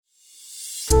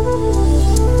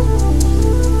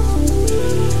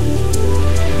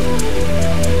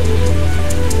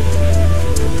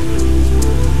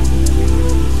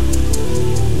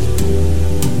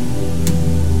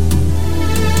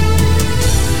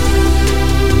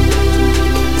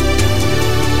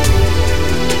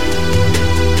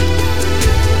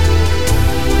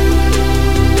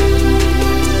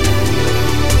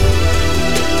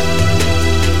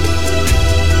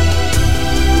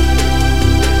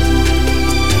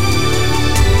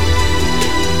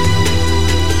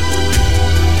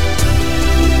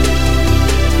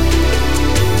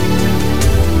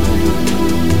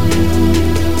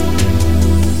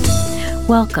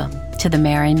Welcome to the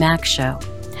Mary Mac Show,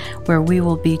 where we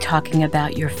will be talking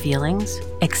about your feelings,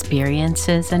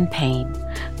 experiences, and pain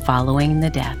following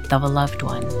the death of a loved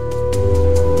one.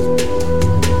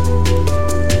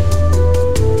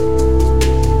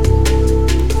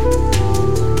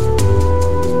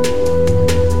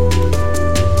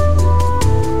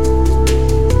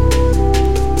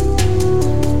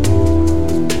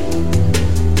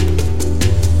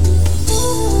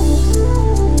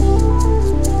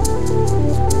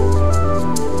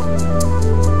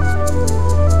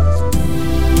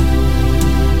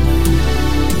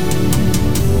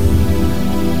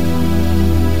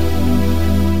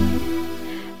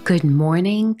 Good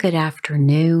morning, good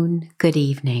afternoon, good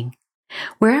evening.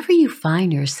 Wherever you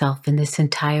find yourself in this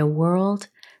entire world,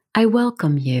 I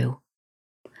welcome you.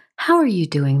 How are you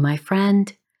doing, my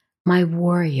friend, my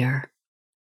warrior?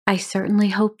 I certainly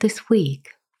hope this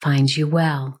week finds you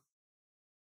well.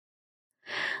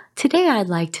 Today I'd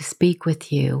like to speak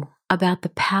with you about the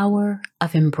power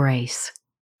of embrace.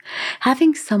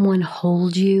 Having someone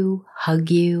hold you,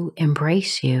 hug you,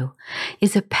 embrace you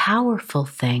is a powerful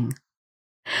thing.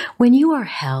 When you are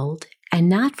held, and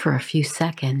not for a few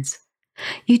seconds,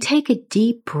 you take a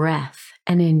deep breath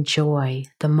and enjoy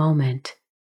the moment.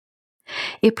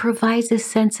 It provides a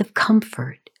sense of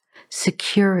comfort,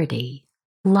 security,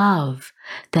 love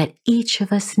that each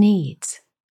of us needs.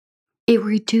 It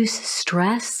reduces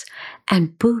stress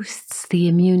and boosts the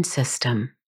immune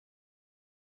system.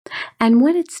 And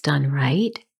when it's done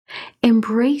right,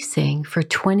 embracing for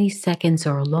 20 seconds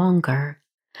or longer,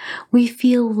 we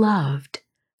feel loved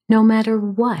no matter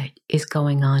what is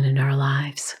going on in our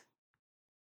lives.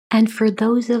 And for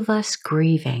those of us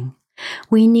grieving,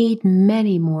 we need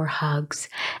many more hugs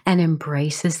and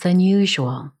embraces than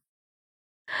usual.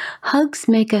 Hugs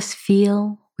make us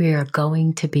feel we are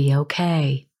going to be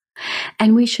okay,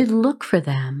 and we should look for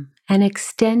them and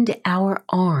extend our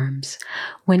arms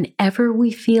whenever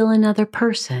we feel another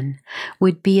person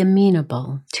would be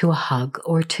amenable to a hug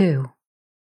or two.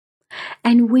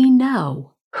 And we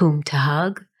know whom to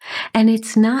hug, and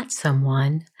it's not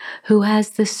someone who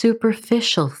has the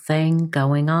superficial thing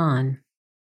going on.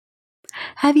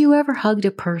 Have you ever hugged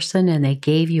a person and they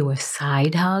gave you a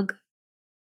side hug?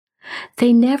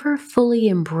 They never fully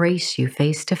embrace you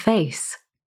face to face.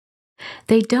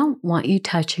 They don't want you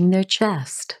touching their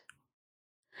chest.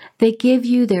 They give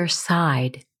you their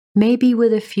side, maybe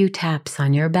with a few taps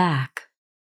on your back.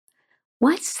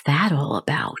 What's that all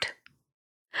about?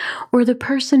 Or the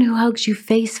person who hugs you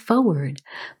face forward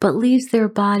but leaves their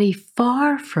body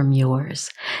far from yours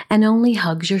and only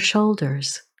hugs your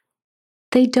shoulders.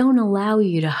 They don't allow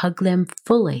you to hug them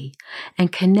fully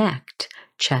and connect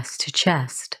chest to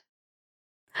chest.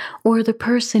 Or the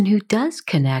person who does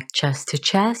connect chest to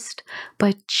chest,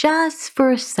 but just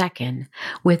for a second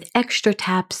with extra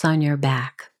taps on your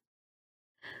back.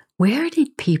 Where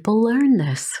did people learn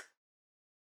this?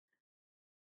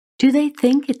 Do they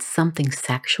think it's something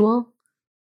sexual?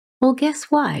 Well,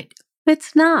 guess what?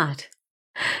 It's not.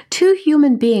 Two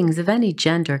human beings of any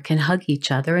gender can hug each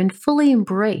other and fully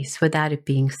embrace without it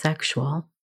being sexual.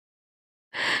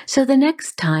 So the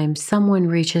next time someone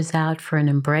reaches out for an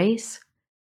embrace,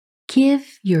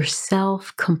 give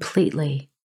yourself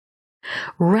completely.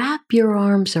 Wrap your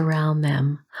arms around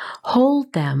them.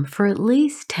 Hold them for at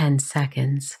least 10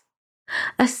 seconds,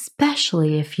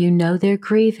 especially if you know they're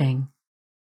grieving.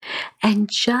 And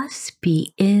just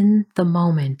be in the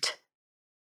moment.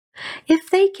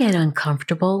 If they get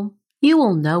uncomfortable, you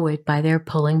will know it by their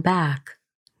pulling back.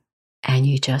 And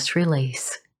you just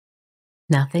release.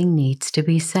 Nothing needs to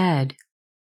be said.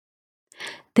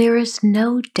 There is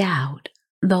no doubt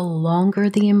the longer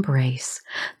the embrace,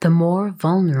 the more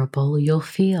vulnerable you'll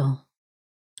feel.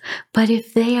 But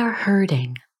if they are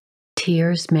hurting,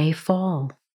 tears may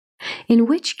fall, in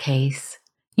which case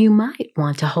you might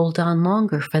want to hold on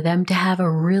longer for them to have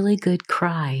a really good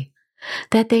cry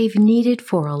that they've needed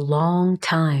for a long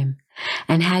time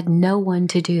and had no one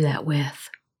to do that with.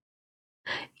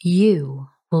 You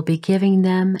will be giving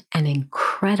them an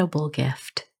incredible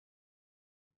gift.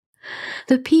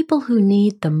 The people who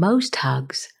need the most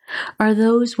hugs are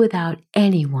those without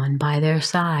anyone by their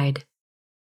side.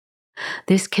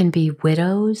 This can be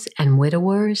widows and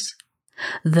widowers,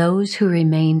 those who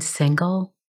remain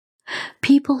single,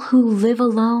 people who live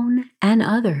alone, and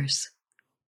others.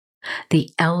 The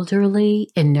elderly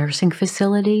in nursing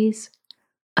facilities,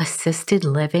 assisted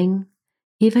living,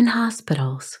 even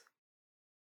hospitals.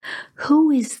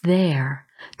 Who is there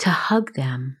to hug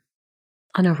them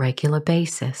on a regular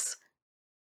basis?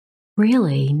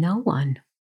 Really, no one.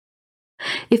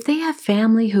 If they have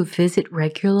family who visit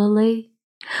regularly,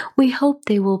 We hope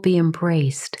they will be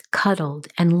embraced, cuddled,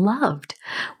 and loved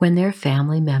when their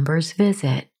family members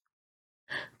visit.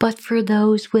 But for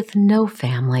those with no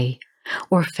family,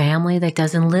 or family that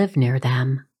doesn't live near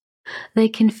them, they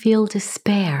can feel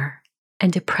despair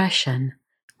and depression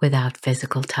without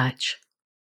physical touch.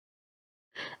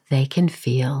 They can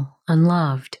feel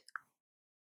unloved.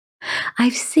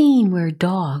 I've seen where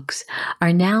dogs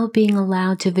are now being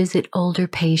allowed to visit older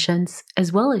patients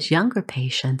as well as younger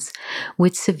patients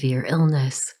with severe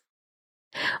illness.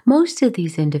 Most of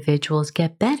these individuals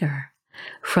get better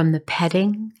from the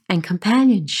petting and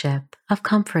companionship of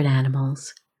comfort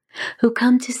animals who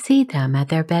come to see them at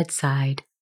their bedside.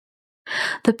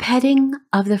 The petting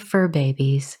of the fur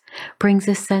babies brings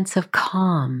a sense of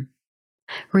calm,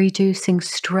 reducing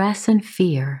stress and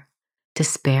fear,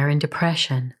 despair and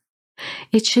depression.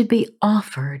 It should be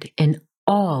offered in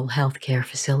all healthcare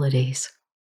facilities.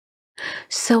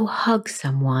 So hug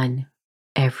someone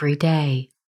every day.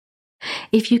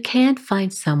 If you can't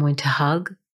find someone to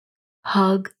hug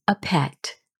a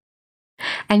pet.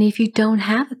 And if you don't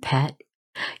have a pet,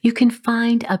 you can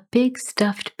find a big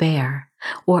stuffed bear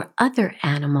or other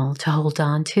animal to hold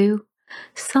on to,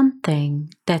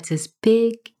 something that's as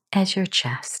big as your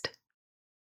chest.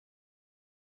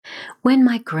 When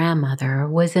my grandmother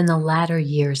was in the latter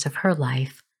years of her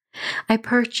life, I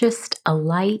purchased a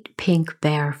light pink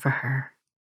bear for her.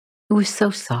 It was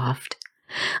so soft.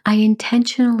 I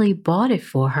intentionally bought it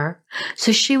for her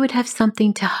so she would have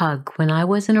something to hug when I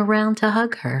wasn't around to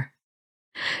hug her.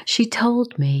 She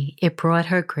told me it brought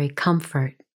her great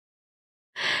comfort.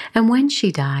 And when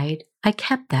she died, I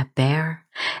kept that bear,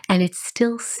 and it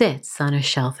still sits on a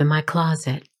shelf in my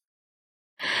closet.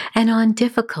 And on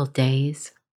difficult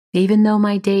days, even though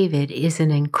my David is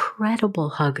an incredible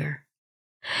hugger,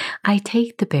 I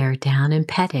take the bear down and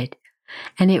pet it,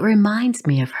 and it reminds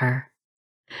me of her.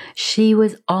 She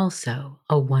was also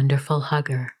a wonderful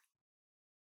hugger.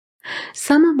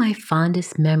 Some of my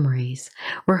fondest memories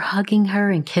were hugging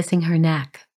her and kissing her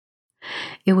neck.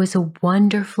 It was a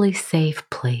wonderfully safe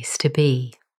place to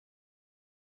be.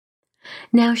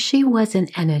 Now, she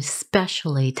wasn't an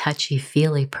especially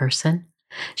touchy-feely person.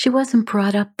 She wasn't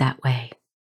brought up that way.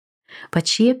 But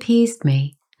she appeased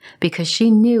me because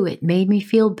she knew it made me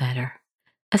feel better,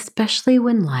 especially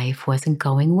when life wasn't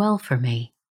going well for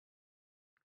me.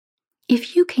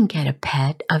 If you can get a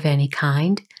pet of any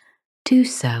kind, do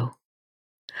so.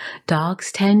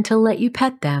 Dogs tend to let you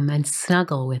pet them and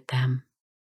snuggle with them.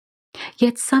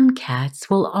 Yet some cats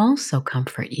will also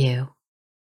comfort you.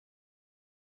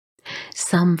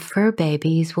 Some fur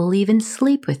babies will even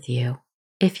sleep with you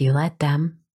if you let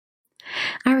them.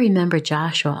 I remember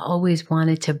Joshua always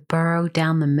wanted to burrow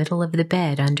down the middle of the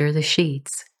bed under the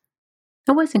sheets.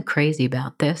 I wasn't crazy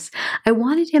about this. I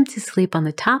wanted him to sleep on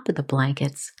the top of the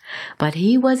blankets, but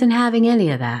he wasn't having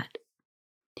any of that.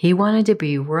 He wanted to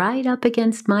be right up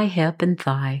against my hip and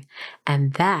thigh,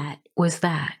 and that was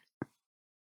that.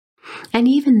 And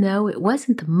even though it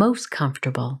wasn't the most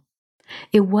comfortable,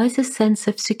 it was a sense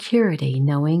of security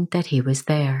knowing that he was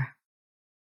there.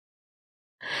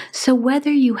 So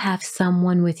whether you have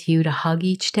someone with you to hug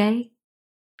each day,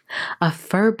 a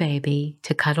fur baby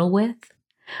to cuddle with,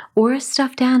 or a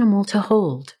stuffed animal to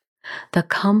hold, the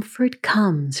comfort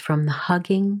comes from the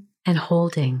hugging and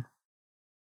holding.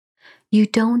 You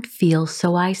don't feel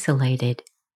so isolated,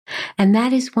 and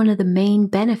that is one of the main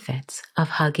benefits of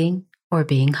hugging or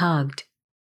being hugged.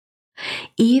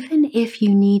 Even if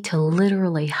you need to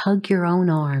literally hug your own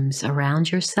arms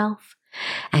around yourself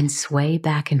and sway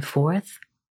back and forth,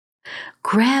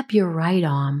 grab your right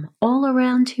arm all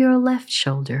around to your left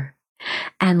shoulder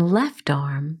and left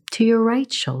arm to your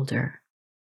right shoulder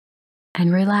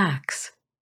and relax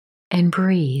and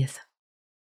breathe.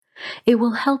 It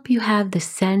will help you have the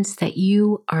sense that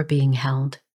you are being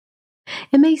held.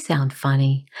 It may sound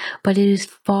funny, but it is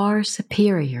far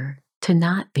superior to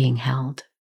not being held.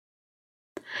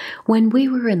 When we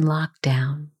were in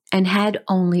lockdown and had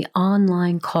only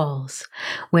online calls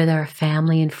with our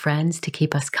family and friends to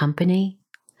keep us company,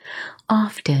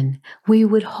 often we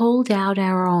would hold out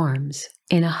our arms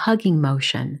in a hugging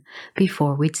motion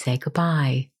before we'd say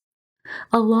goodbye,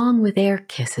 along with air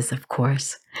kisses, of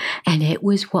course, and it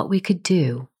was what we could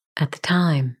do at the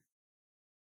time.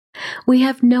 We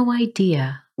have no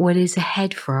idea what is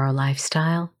ahead for our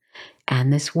lifestyle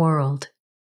and this world,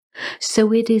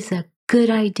 so it is a good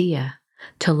idea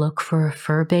to look for a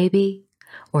fur baby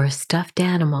or a stuffed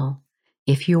animal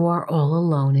if you are all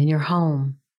alone in your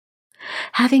home.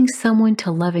 Having someone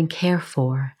to love and care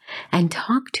for and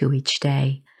talk to each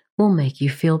day will make you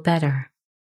feel better.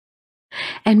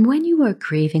 And when you are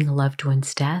grieving a loved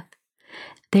one's death,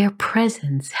 Their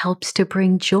presence helps to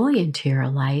bring joy into your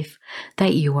life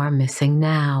that you are missing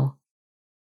now.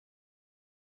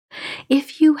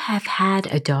 If you have had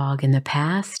a dog in the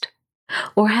past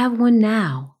or have one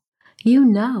now, you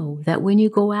know that when you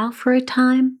go out for a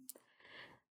time,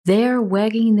 they're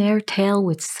wagging their tail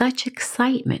with such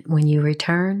excitement when you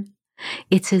return.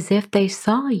 It's as if they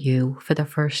saw you for the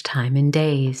first time in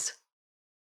days.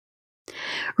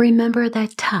 Remember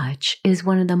that touch is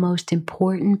one of the most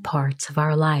important parts of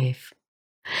our life.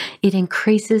 It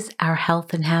increases our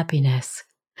health and happiness.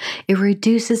 It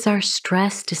reduces our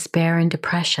stress, despair, and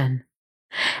depression.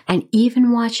 And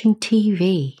even watching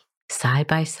TV, side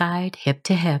by side, hip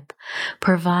to hip,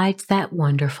 provides that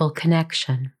wonderful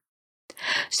connection.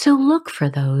 So look for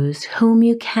those whom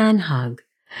you can hug,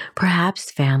 perhaps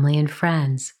family and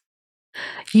friends.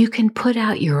 You can put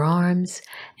out your arms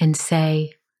and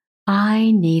say,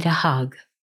 "I need a hug."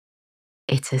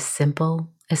 It's as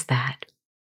simple as that.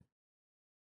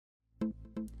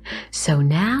 So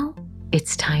now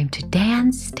it's time to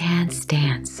dance, dance,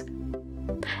 dance.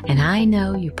 And I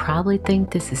know you probably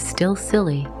think this is still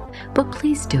silly, but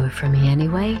please do it for me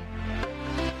anyway.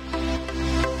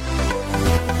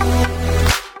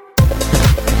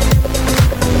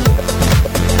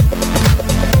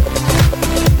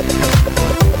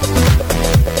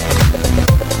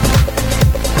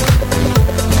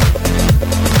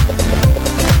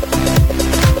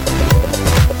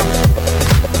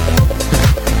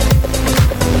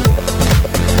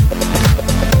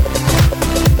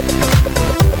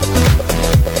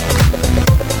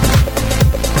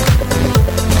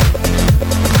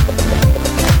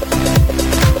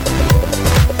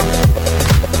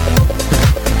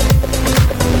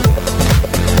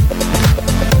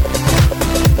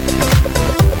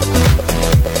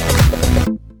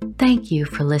 Thank you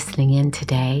for listening in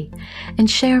today, and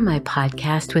share my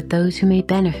podcast with those who may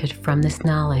benefit from this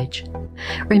knowledge.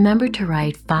 Remember to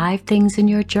write 5 things in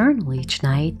your journal each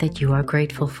night that you are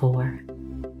grateful for.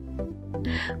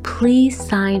 Please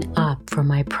sign up for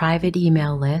my private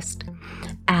email list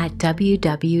at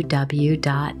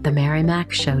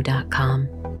www.themarymacshow.com.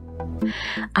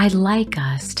 I'd like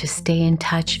us to stay in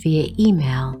touch via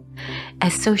email,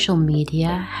 as social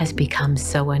media has become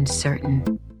so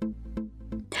uncertain.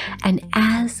 And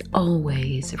as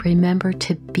always, remember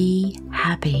to be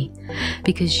happy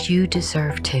because you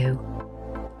deserve to.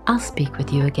 I'll speak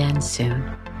with you again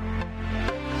soon.